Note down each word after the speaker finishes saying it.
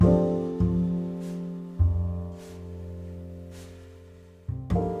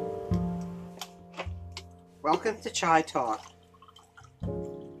Welcome to Chai Talk.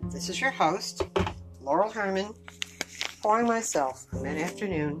 This is your host, Laurel Herman, pouring myself a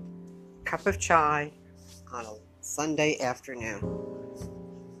mid-afternoon cup of chai on a Sunday afternoon.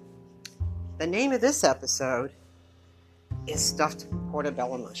 The name of this episode is Stuffed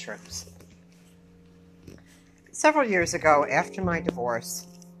Portobello Mushrooms. Several years ago, after my divorce,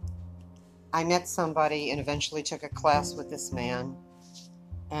 I met somebody and eventually took a class with this man.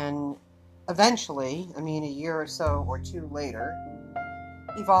 And eventually, a year or so or two later,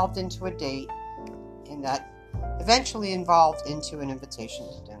 evolved into a date, and that eventually evolved into an invitation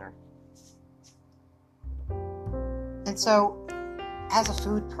to dinner. And so, as a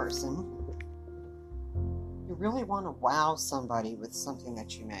food person, you really want to wow somebody with something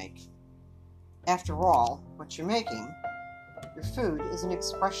that you make. After all, what you're making, your food, is an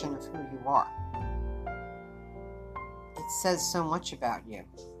expression of who you are. It says so much about you.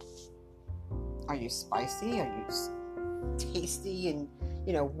 Are you spicy? Are you tasty? And,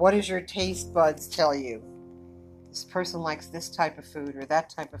 what does your taste buds tell you? This person likes this type of food or that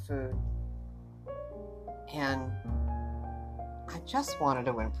type of food. And I just wanted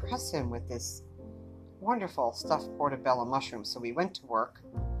to impress him with this wonderful stuffed portobello mushroom. So we went to work.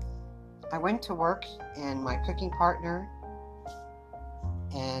 I went to work, and my cooking partner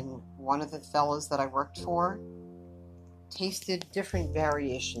and one of the fellows that I worked for tasted different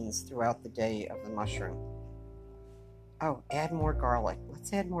variations throughout the day of the mushroom. Oh, add more garlic.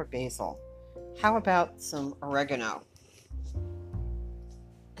 Let's add more basil. How about some oregano?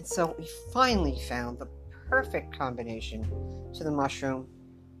 And so we finally found the perfect combination to the mushroom,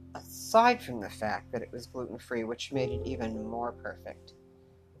 aside from the fact that it was gluten-free, which made it even more perfect.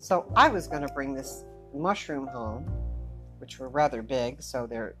 So I was going to bring this mushroom home, which were rather big, so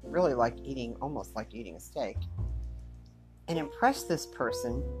they're really almost like eating a steak, and impress this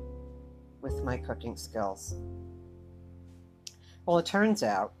person with my cooking skills. Well, it turns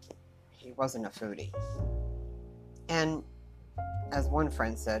out he wasn't a foodie. And as one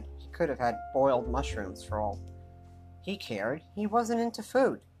friend said, he could have had boiled mushrooms for all he cared. He wasn't into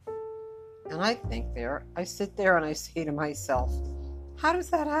food. And I sit there and I say to myself, how does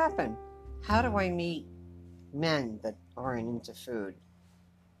that happen? How do I meet men that aren't into food?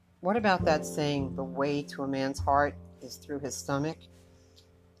 What about that saying, the way to a man's heart is through his stomach?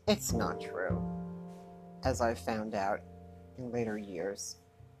 It's not true, as I've found out in later years.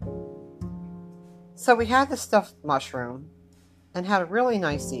 So we had the stuffed mushroom and had a really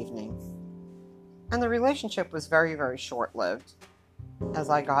nice evening. And the relationship was very, very short-lived,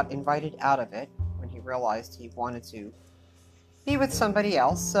 as I got invited out of it when he realized he wanted to be with somebody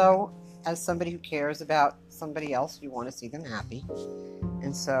else. So as somebody who cares about somebody else, you want to see them happy.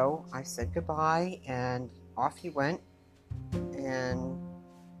 And so I said goodbye, and off he went, and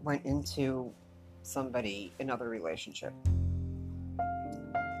went into another relationship.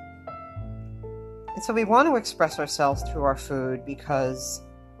 And so we want to express ourselves through our food because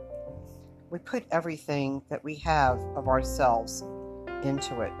we put everything that we have of ourselves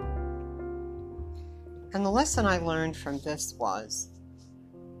into it. And the lesson I learned from this was,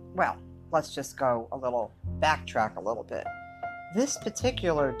 let's just backtrack a little bit. This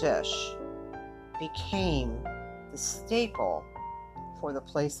particular dish became the staple for the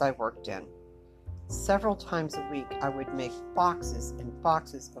place I worked in. Several times a week, I would make boxes and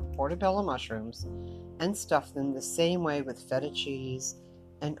boxes of portobello mushrooms and stuff them the same way with feta cheese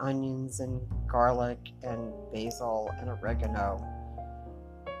and onions and garlic and basil and oregano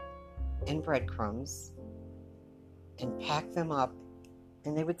and breadcrumbs, and pack them up,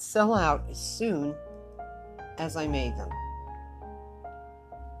 and they would sell out as soon as I made them.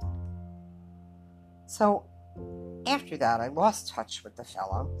 So after that, I lost touch with the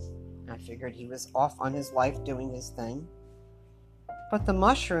fellow. I figured he was off on his life doing his thing. But the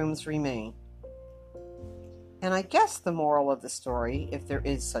mushrooms remain. And I guess the moral of the story, if there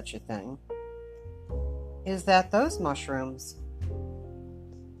is such a thing, is that those mushrooms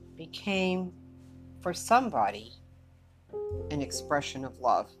became, for somebody, an expression of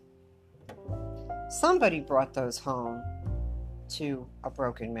love. Somebody brought those home to a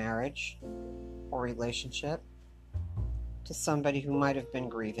broken marriage or relationship, to somebody who might have been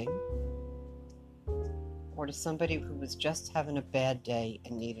grieving, or to somebody who was just having a bad day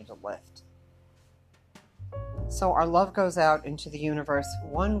and needed a lift. So our love goes out into the universe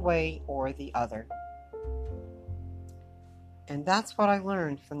one way or the other. And that's what I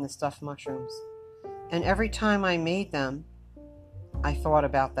learned from the stuffed mushrooms. And every time I made them, I thought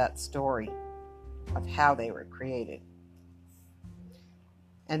about that story of how they were created.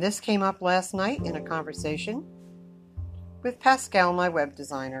 And this came up last night in a conversation with Pascal, my web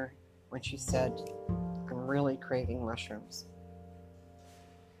designer, when she said, I'm really craving mushrooms.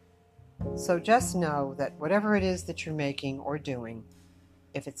 So just know that whatever it is that you're making or doing,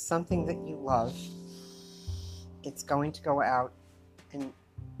 if it's something that you love, it's going to go out and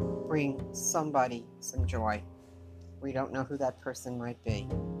bring somebody some joy. We don't know who that person might be,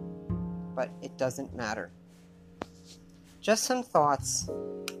 but it doesn't matter. Just some thoughts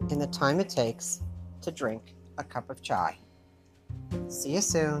in the time it takes to drink a cup of chai. See you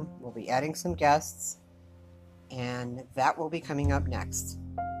soon. We'll be adding some guests, and that will be coming up next.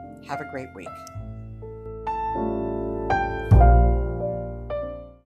 Have a great week.